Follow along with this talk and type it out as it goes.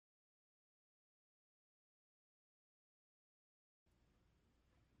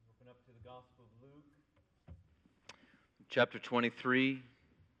the Gospel of Luke, chapter 23.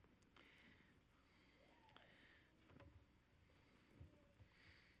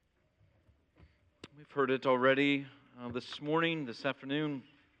 We've heard it already this morning, this afternoon.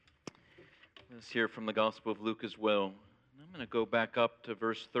 Let's hear from the Gospel of Luke as well. And I'm going to go back up to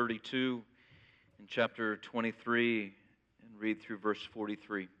verse 32 in chapter 23 and read through verse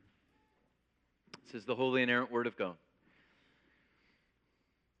 43. It says, "The holy and inerrant word of God.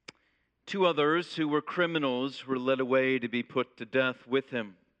 Two others who were criminals were led away to be put to death with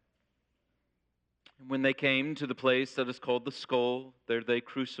him. And when they came to the place that is called the Skull, there they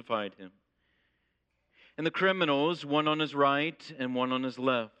crucified him. And the criminals, one on his right and one on his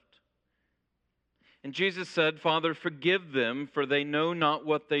left. And Jesus said, 'Father, forgive them, for they know not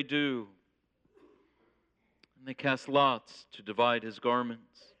what they do.' And they cast lots to divide his garments.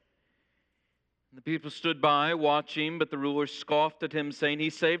 And the people stood by, watching, but the ruler scoffed at him, saying, 'He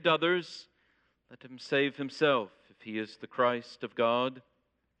saved others. Let him save himself, if he is the Christ of God,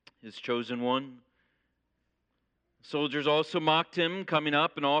 his chosen one.' The soldiers also mocked him, coming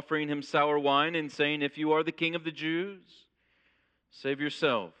up and offering him sour wine, and saying, 'If you are the king of the Jews, save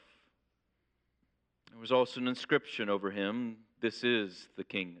yourself.' There was also an inscription over him, 'This is the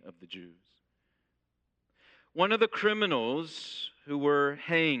King of the Jews.' One of the criminals who were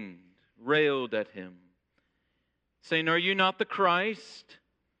hanged railed at him, saying, 'Are you not the Christ?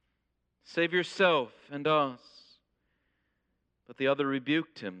 Save yourself and us.' But the other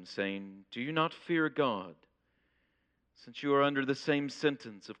rebuked him, saying, 'Do you not fear God, since you are under the same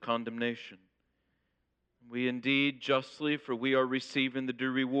sentence of condemnation? We indeed justly, for we are receiving the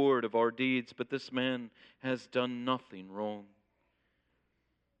due reward of our deeds, but this man has done nothing wrong.'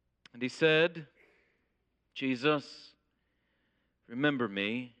 And he said, 'Jesus, remember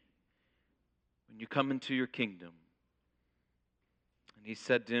me when you come into your kingdom.' And he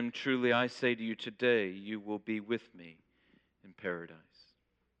said to him, 'Truly I say to you, today you will be with me in paradise.'"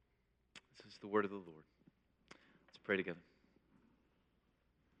 This is the word of the Lord. Let's pray together.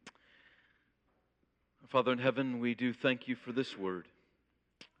 Father in heaven, we do thank you for this word.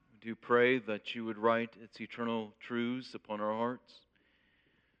 We do pray that you would write its eternal truths upon our hearts,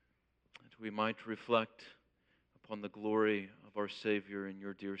 that we might reflect upon the glory of our Savior and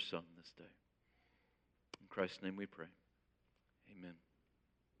your dear Son this day. In Christ's name we pray. Amen.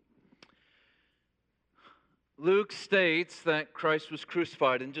 Luke states that Christ was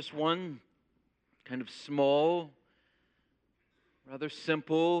crucified in just one kind of small, rather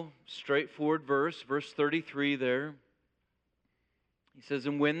simple, straightforward verse, verse 33 there. He says,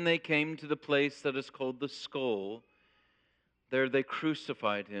 "And when they came to the place that is called the Skull, there they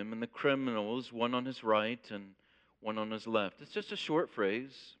crucified him, and the criminals, one on his right and one on his left." It's just a short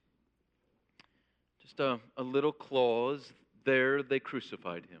phrase, just a little clause. There they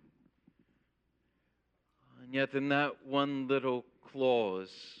crucified him. And yet in that one little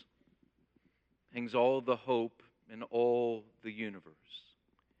clause hangs all the hope in all the universe.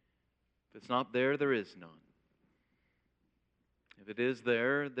 If it's not there, there is none. If it is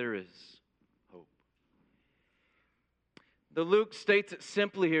there, there is hope. The Luke states it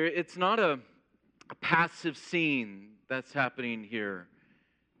simply here. It's not a passive scene that's happening here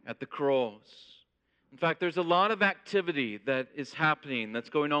at the cross. In fact, there's a lot of activity that is happening, that's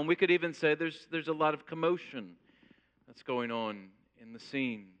going on. We could even say there's a lot of commotion that's going on in the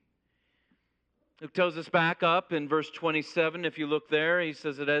scene. Luke tells us back up in verse 27, if you look there, he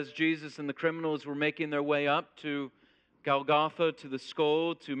says that as Jesus and the criminals were making their way up to Golgotha, to the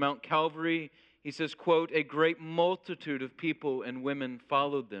Skull, to Mount Calvary, he says, quote, "A great multitude of people and women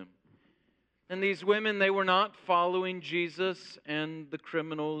followed them." And these women, they were not following Jesus and the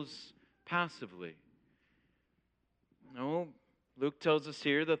criminals passively. No, Luke tells us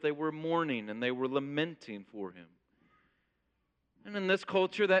here that they were mourning and they were lamenting for him. And in this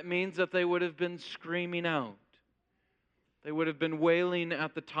culture, that means that they would have been screaming out. They would have been wailing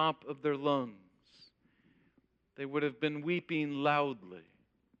at the top of their lungs. They would have been weeping loudly.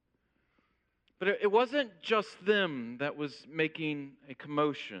 But it wasn't just them that was making a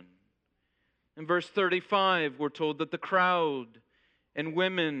commotion. In verse 35, we're told that the crowd and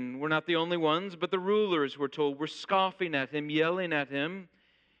women were not the only ones, but the rulers, we're told, were scoffing at him, yelling at him.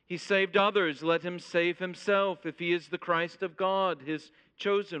 "He saved others, let him save himself, if he is the Christ of God, his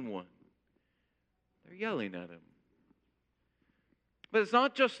chosen one." They're yelling at him. But it's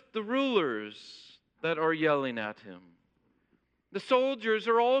not just the rulers that are yelling at him. The soldiers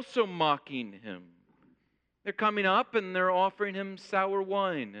are also mocking him. They're coming up and they're offering him sour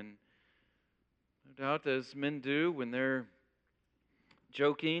wine. And no doubt, as men do when they're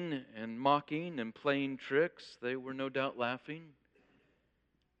joking and mocking and playing tricks, they were no doubt laughing.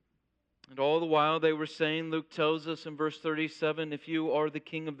 And all the while they were saying, Luke tells us in verse 37, if you are the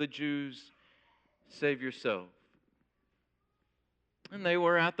King of the Jews, save yourself. And they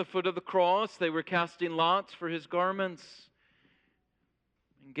were at the foot of the cross. They were casting lots for his garments.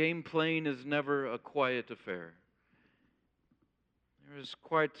 And game playing is never a quiet affair. There is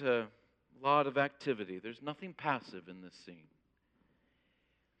quite a lot of activity. There's nothing passive in this scene.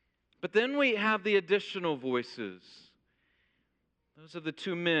 But then we have the additional voices. Those are the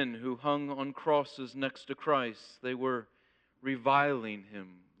two men who hung on crosses next to Christ. They were reviling him,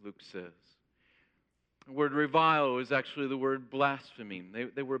 Luke says. The word revile is actually the word blaspheming.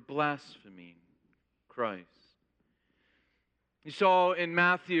 They were blaspheming Christ. You saw in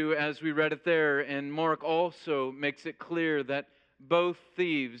Matthew, as we read it there, and Mark also makes it clear that both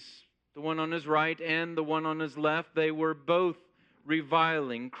thieves, the one on his right and the one on his left, they were both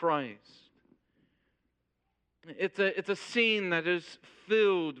reviling Christ. It's a scene that is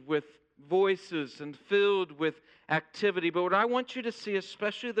filled with voices and filled with activity. But what I want you to see,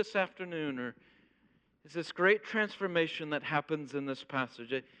 especially this afternoon, is this great transformation that happens in this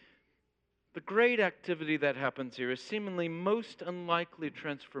passage. The great activity that happens here is seemingly most unlikely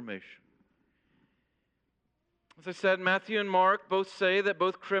transformation. As I said, Matthew and Mark both say that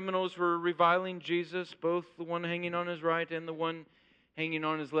both criminals were reviling Jesus, both the one hanging on his right and the one hanging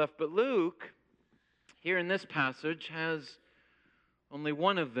on his left. But Luke, here in this passage, has only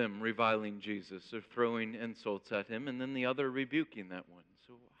one of them reviling Jesus or throwing insults at him, and then the other rebuking that one.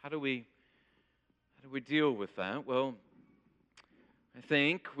 So how do we deal with that? Well, I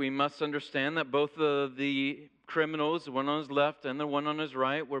think we must understand that both of the criminals, the one on his left and the one on his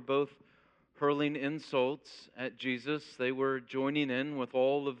right, were both hurling insults at Jesus. They were joining in with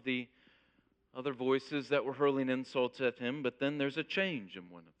all of the other voices that were hurling insults at him, but then there's a change in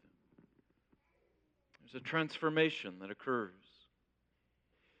one of them. There's a transformation that occurs.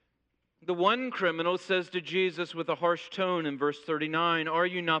 The one criminal says to Jesus with a harsh tone in verse 39, "Are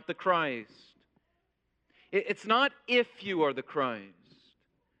you not the Christ?" It's not if you are the Christ.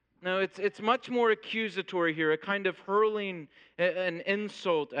 No, it's much more accusatory here, a kind of hurling an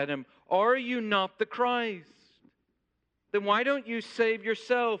insult at him. Are you not the Christ? Then why don't you save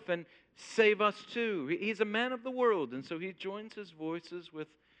yourself and save us too? He's a man of the world, and so he joins his voices with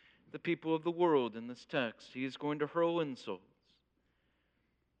the people of the world in this text. He is going to hurl insults.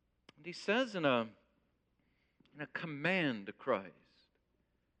 And he says in a command to Christ,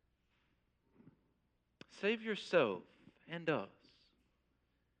 save yourself and us.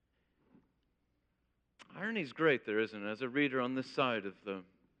 Irony is great there, isn't it? As a reader on this side of the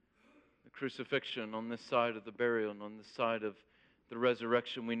crucifixion, on this side of the burial, and on this side of the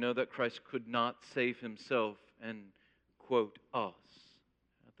resurrection, we know that Christ could not save himself and, quote, us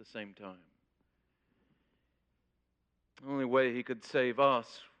at the same time. The only way he could save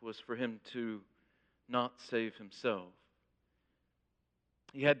us was for him to not save himself.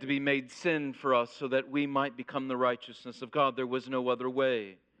 He had to be made sin for us so that we might become the righteousness of God. There was no other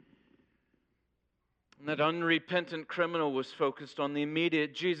way. And that unrepentant criminal was focused on the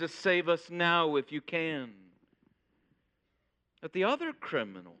immediate. Jesus, save us now if you can. But the other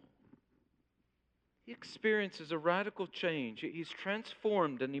criminal, he experiences a radical change. He's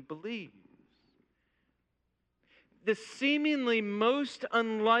transformed and he believes. The seemingly most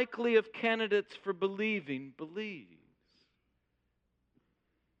unlikely of candidates for believing believes.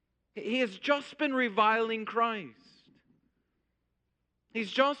 He has just been reviling Christ.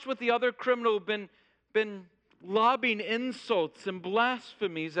 He's just with the other criminal been lobbing insults and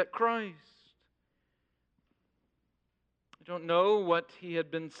blasphemies at Christ. I don't know what he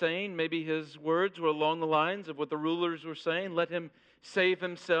had been saying. Maybe his words were along the lines of what the rulers were saying. Let him save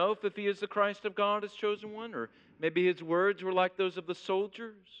himself if he is the Christ of God, his chosen one. Or maybe his words were like those of the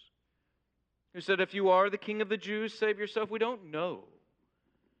soldiers who said, if you are the King of the Jews, save yourself. We don't know.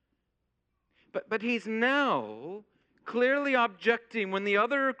 But he's now clearly objecting when the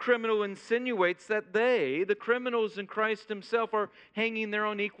other criminal insinuates that they, the criminals and Christ himself, are hanging there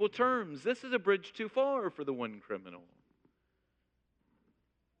on equal terms. This is a bridge too far for the one criminal.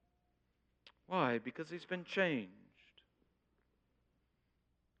 Why? Because he's been changed.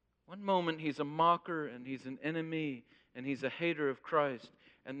 One moment he's a mocker and he's an enemy and he's a hater of Christ,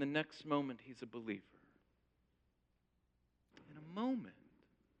 and the next moment he's a believer. In a moment.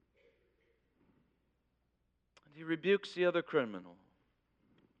 And he rebukes the other criminal.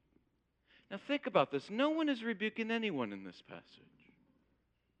 Now think about this. No one is rebuking anyone in this passage.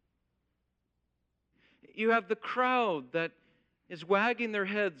 You have the crowd that is wagging their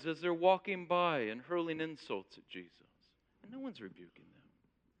heads as they're walking by and hurling insults at Jesus. And no one's rebuking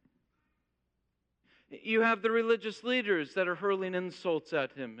them. You have the religious leaders that are hurling insults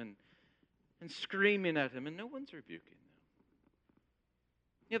at him. And and screaming at him, and no one's rebuking them.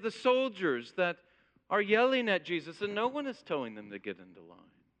 You have the soldiers that are yelling at Jesus, and no one is telling them to get into line.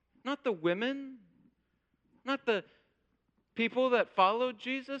 Not the women, not the people that followed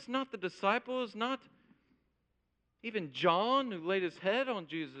Jesus, not the disciples, not even John, who laid his head on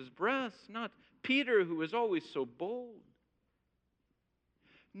Jesus' breast, not Peter, who was always so bold.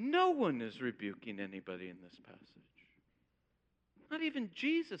 No one is rebuking anybody in this passage. Not even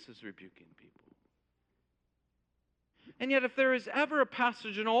Jesus is rebuking people. And yet, if there is ever a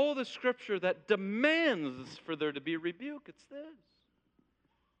passage in all the Scripture that demands for there to be rebuke, it's this.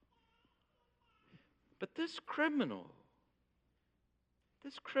 But this criminal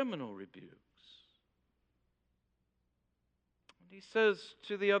rebukes. And he says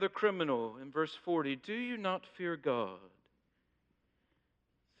to the other criminal in verse 40, "Do you not fear God?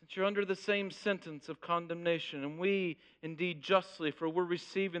 Since you're under the same sentence of condemnation, and we indeed justly, for we're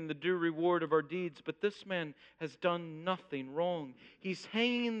receiving the due reward of our deeds, but this man has done nothing wrong. He's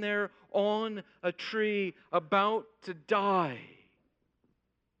hanging there on a tree, about to die.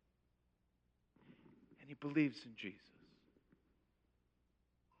 And he believes in Jesus."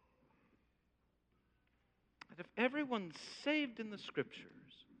 And if everyone's saved in the Scriptures,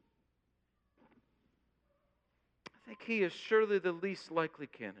 I think he is surely the least likely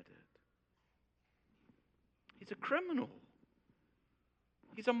candidate. He's a criminal.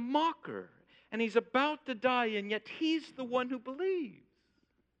 He's a mocker. And he's about to die, and yet he's the one who believes.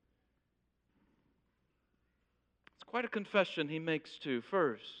 It's quite a confession he makes too.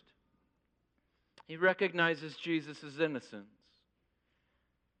 First, he recognizes Jesus' innocence.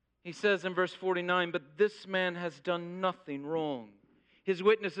 He says in verse 49, "But this man has done nothing wrong." His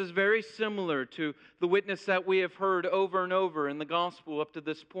witness is very similar to the witness that we have heard over and over in the gospel up to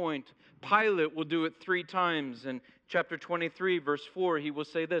this point. Pilate will do it 3 times. In chapter 23, verse 4, he will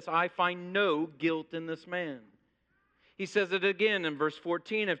say this, "I find no guilt in this man." He says it again in verse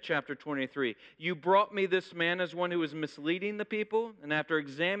 14 of chapter 23. "You brought me this man as one who was misleading the people, and after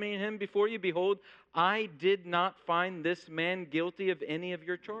examining him before you, behold, I did not find this man guilty of any of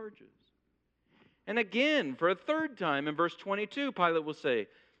your charges." And again, for a third time, in verse 22, Pilate will say,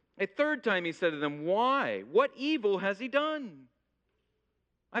 a third time he said to them, "Why? What evil has he done?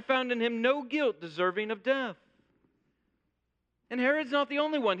 I found in him no guilt deserving of death." And Herod's not the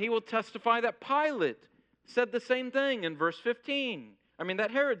only one. He will testify that Pilate said the same thing in verse 15.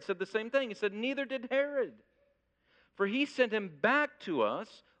 That Herod said the same thing. He said, "Neither did Herod. For he sent him back to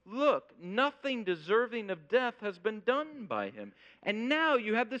us. Look, nothing deserving of death has been done by him." And now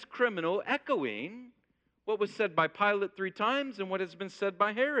you have this criminal echoing what was said by Pilate 3 times and what has been said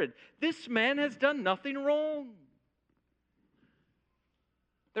by Herod. This man has done nothing wrong.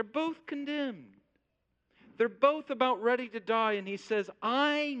 They're both condemned. They're both about ready to die, and he says,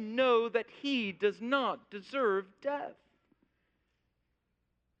 "I know that he does not deserve death."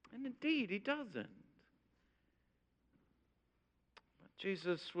 And indeed, he doesn't.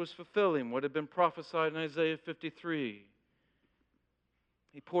 Jesus was fulfilling what had been prophesied in Isaiah 53.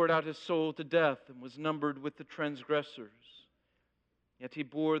 He poured out his soul to death and was numbered with the transgressors. Yet he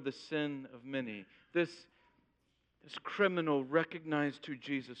bore the sin of many. This criminal recognized who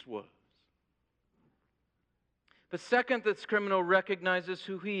Jesus was. But second, this criminal recognizes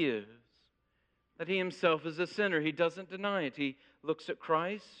who he is, that he himself is a sinner. He doesn't deny it. He looks at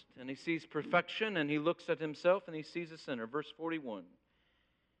Christ and he sees perfection, and he looks at himself and he sees a sinner. Verse 41.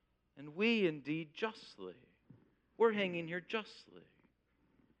 "And we indeed justly." We're hanging here justly.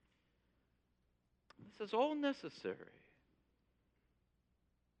 This is all necessary,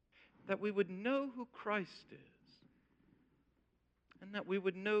 that we would know who Christ is and that we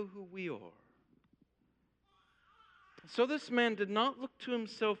would know who we are. So this man did not look to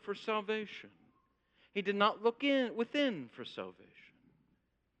himself for salvation. He did not look within for salvation.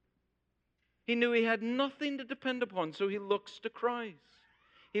 He knew he had nothing to depend upon, so he looks to Christ.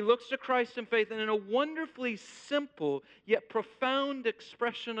 He looks to Christ in faith, and in a wonderfully simple yet profound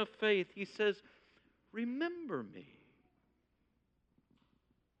expression of faith, he says, "Remember me.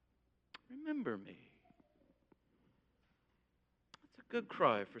 Remember me." That's a good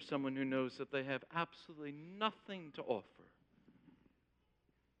cry for someone who knows that they have absolutely nothing to offer,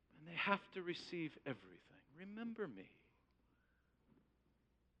 and they have to receive everything. Remember me.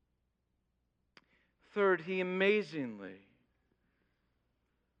 Third, he amazingly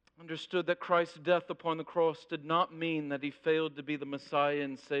understood that Christ's death upon the cross did not mean that he failed to be the Messiah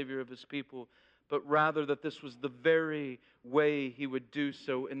and Savior of his people, but rather that this was the very way he would do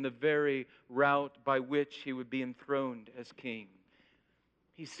so, in the very route by which he would be enthroned as king.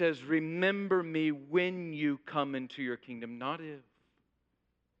 He says, "Remember me when you come into your kingdom," not if.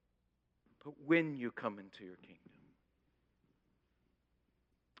 but when you come into your kingdom.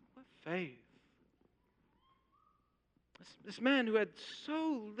 What faith. This man who had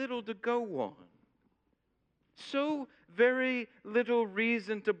so little to go on, so very little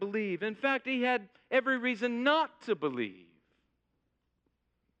reason to believe. In fact, he had every reason not to believe.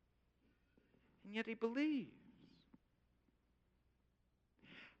 And yet he believes.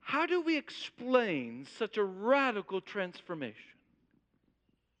 How do we explain such a radical transformation?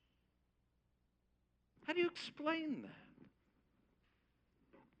 How do you explain that?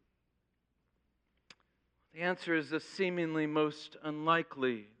 The answer is the seemingly most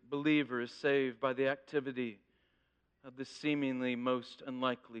unlikely believer is saved by the activity of the seemingly most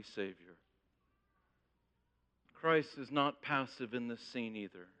unlikely Savior. Christ is not passive in this scene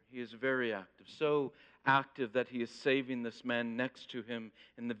either. He is very active, so active that he is saving this man next to him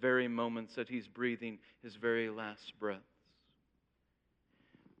in the very moments that he's breathing his very last breaths.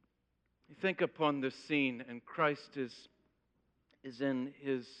 You think upon this scene, and Christ is in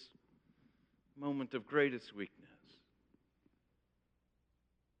his moment of greatest weakness.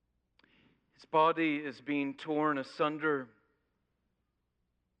 His body is being torn asunder.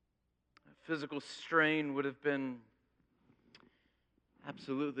 Physical strain would have been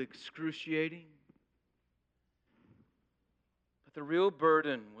absolutely excruciating. But the real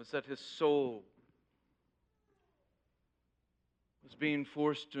burden was that his soul was being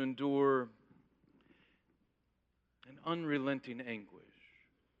forced to endure an unrelenting anguish.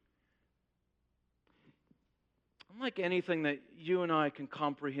 Unlike anything that you and I can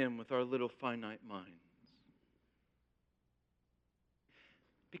comprehend with our little finite minds.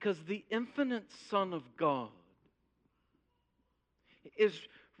 Because the infinite Son of God is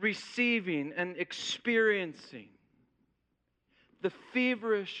receiving and experiencing the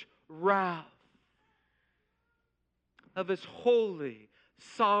feverish wrath of his holy,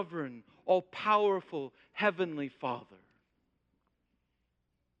 sovereign, all-powerful Heavenly Father.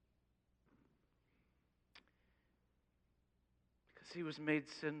 Because he was made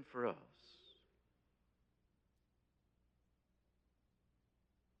sin for us.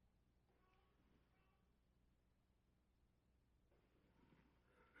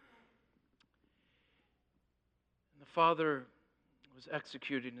 And the Father was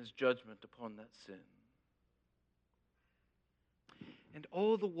executing his judgment upon that sin. And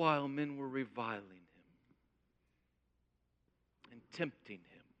all the while men were reviling him and tempting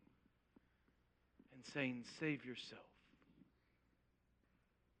him and saying, save yourself.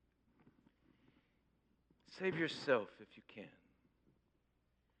 Save yourself if you can.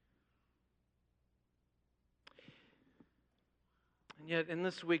 And yet in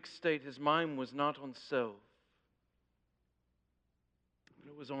this weak state, his mind was not on self, but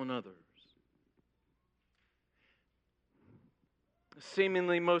it was on others. A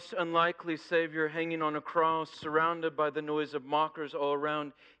seemingly most unlikely Savior hanging on a cross, surrounded by the noise of mockers all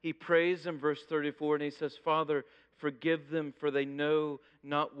around. He prays in verse 34 and he says, Father, forgive them, for they know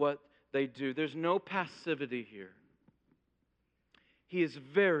not what they do. There's no passivity here. He is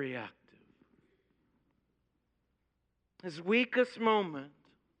very active. His weakest moment,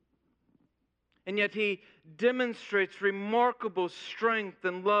 and yet he demonstrates remarkable strength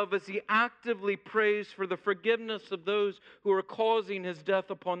and love as he actively prays for the forgiveness of those who are causing his death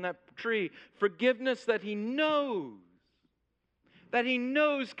upon that tree. Forgiveness that he knows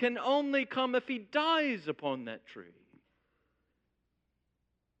can only come if he dies upon that tree.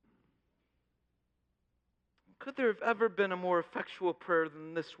 Could there have ever been a more effectual prayer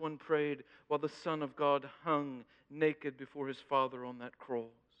than this one prayed while the Son of God hung naked before his Father on that cross?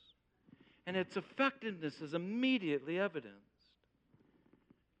 And its effectiveness is immediately evidenced.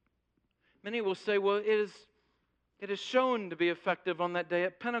 Many will say, well, it is shown to be effective on that day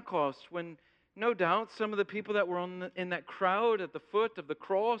at Pentecost, when no doubt some of the people that were in that crowd at the foot of the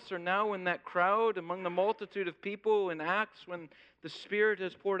cross are now in that crowd among the multitude of people in Acts, when the Spirit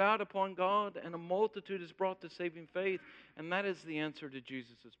is poured out upon God and a multitude is brought to saving faith. And that is the answer to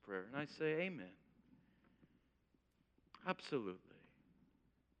Jesus' prayer. And I say amen. Absolutely.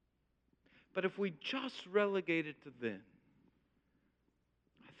 But if we just relegate it to then,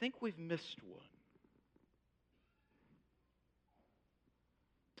 I think we've missed one.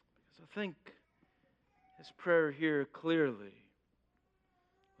 Because I think his prayer here clearly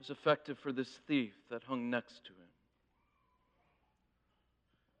was effective for this thief that hung next to him.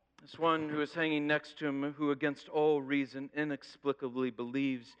 This one who is hanging next to him, who against all reason inexplicably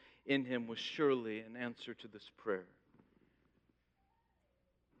believes in him, was surely an answer to this prayer.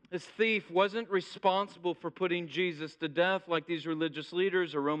 This thief wasn't responsible for putting Jesus to death like these religious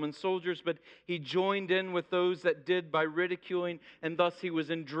leaders or Roman soldiers, but he joined in with those that did by ridiculing, and thus he was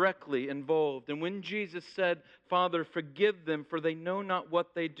indirectly involved. And when Jesus said, "Father, forgive them, for they know not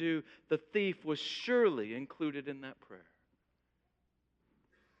what they do," the thief was surely included in that prayer.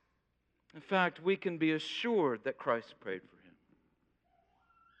 In fact, we can be assured that Christ prayed for him,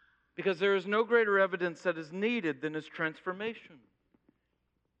 because there is no greater evidence that is needed than his transformation.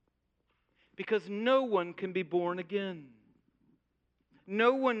 Because no one can be born again.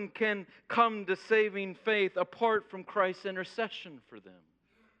 No one can come to saving faith apart from Christ's intercession for them.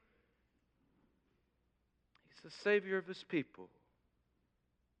 He's the Savior of his people.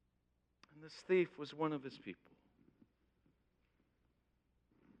 And this thief was one of his people.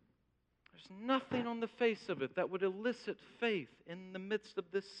 There's nothing on the face of it that would elicit faith in the midst of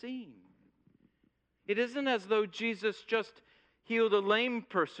this scene. It isn't as though Jesus just healed a lame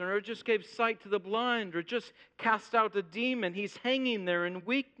person, or just gave sight to the blind, or just cast out a demon. He's hanging there in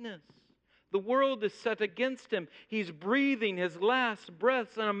weakness. The world is set against him. He's breathing his last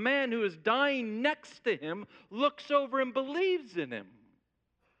breaths, and a man who is dying next to him looks over and believes in him.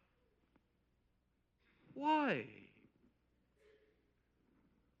 Why?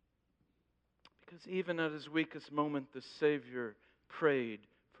 Because even at his weakest moment, the Savior prayed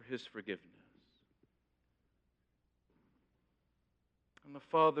for his forgiveness. And the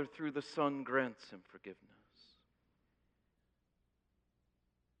Father, through the Son, grants him forgiveness.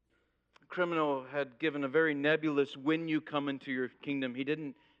 The criminal had given a very nebulous, "when you come into your kingdom." He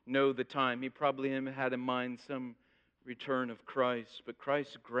didn't know the time. He probably had in mind some return of Christ. But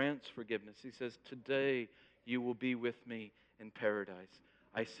Christ grants forgiveness. He says, "Today you will be with me in paradise.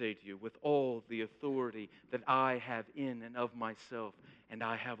 I say to you, with all the authority that I have in and of myself, and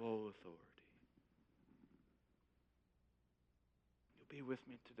I have all authority. Be with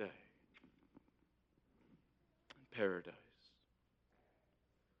me today in paradise."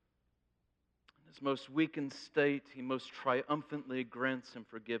 In his most weakened state, he most triumphantly grants him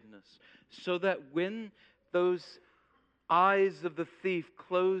forgiveness, so that when those eyes of the thief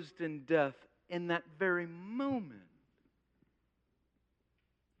closed in death, in that very moment,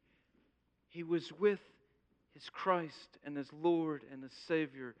 he was with his Christ and his Lord and his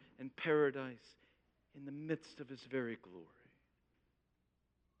Savior in paradise in the midst of his very glory.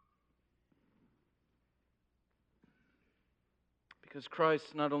 Because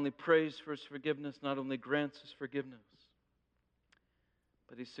Christ not only prays for his forgiveness, not only grants his forgiveness,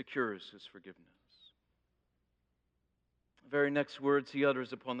 but he secures his forgiveness. The very next words he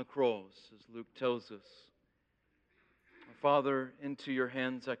utters upon the cross, as Luke tells us, "Father, into your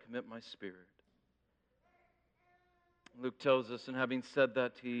hands I commit my spirit." Luke tells us, and having said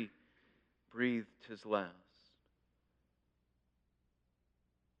that, he breathed his last.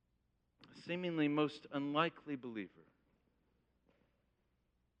 A seemingly most unlikely believer,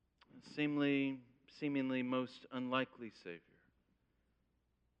 seemingly most unlikely Savior,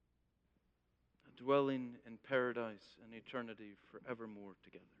 dwelling in paradise and eternity forevermore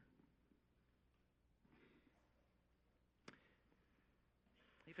together.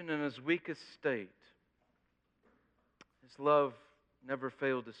 Even in his weakest state, his love never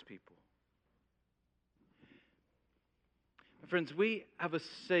failed his people. My friends, we have a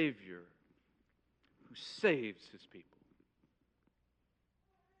Savior who saves his people.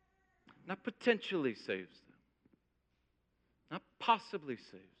 Not potentially saves them, not possibly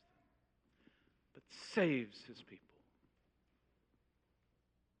saves them, but saves his people.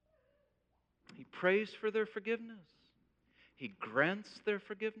 He prays for their forgiveness. He grants their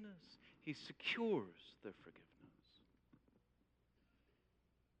forgiveness. He secures their forgiveness.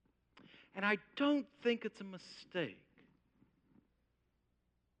 And I don't think it's a mistake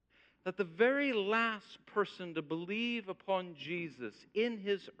that the very last person to believe upon Jesus in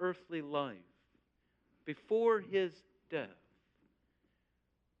his earthly life, before his death,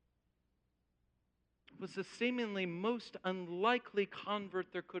 was the seemingly most unlikely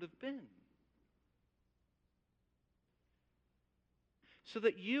convert there could have been. So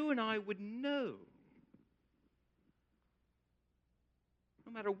that you and I would know,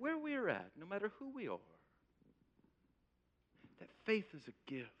 no matter where we are at, no matter who we are, that faith is a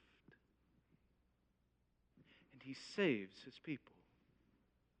gift. And he saves his people.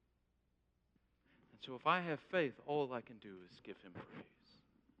 And so if I have faith, all I can do is give him praise.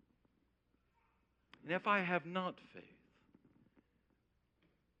 And if I have not faith,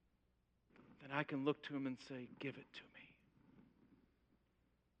 then I can look to him and say, "Give it to me.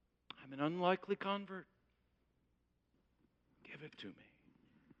 I'm an unlikely convert. Give it to me."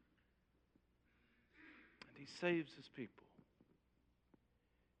 And he saves his people.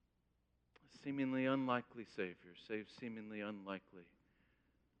 seemingly unlikely Savior, save seemingly unlikely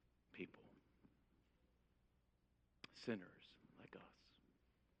people, sinners like us.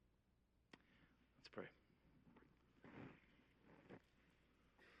 Let's pray.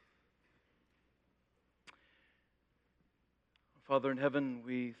 Father in heaven,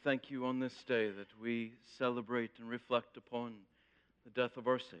 we thank you on this day that we celebrate and reflect upon the death of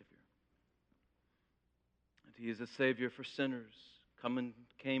our Savior. That He is a Savior for sinners,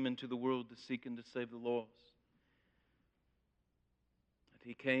 came into the world to seek and to save the lost. That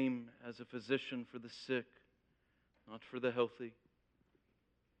He came as a physician for the sick, not for the healthy,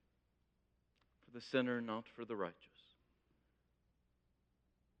 for the sinner, not for the righteous.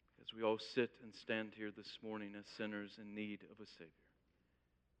 As we all sit and stand here this morning as sinners in need of a Savior.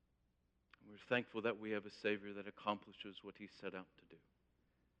 And we're thankful that we have a Savior that accomplishes what He set out to do.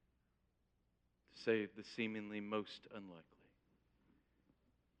 To save the seemingly most unlikely.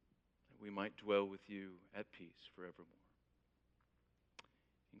 That we might dwell with you at peace forevermore.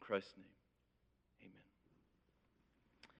 In Christ's name.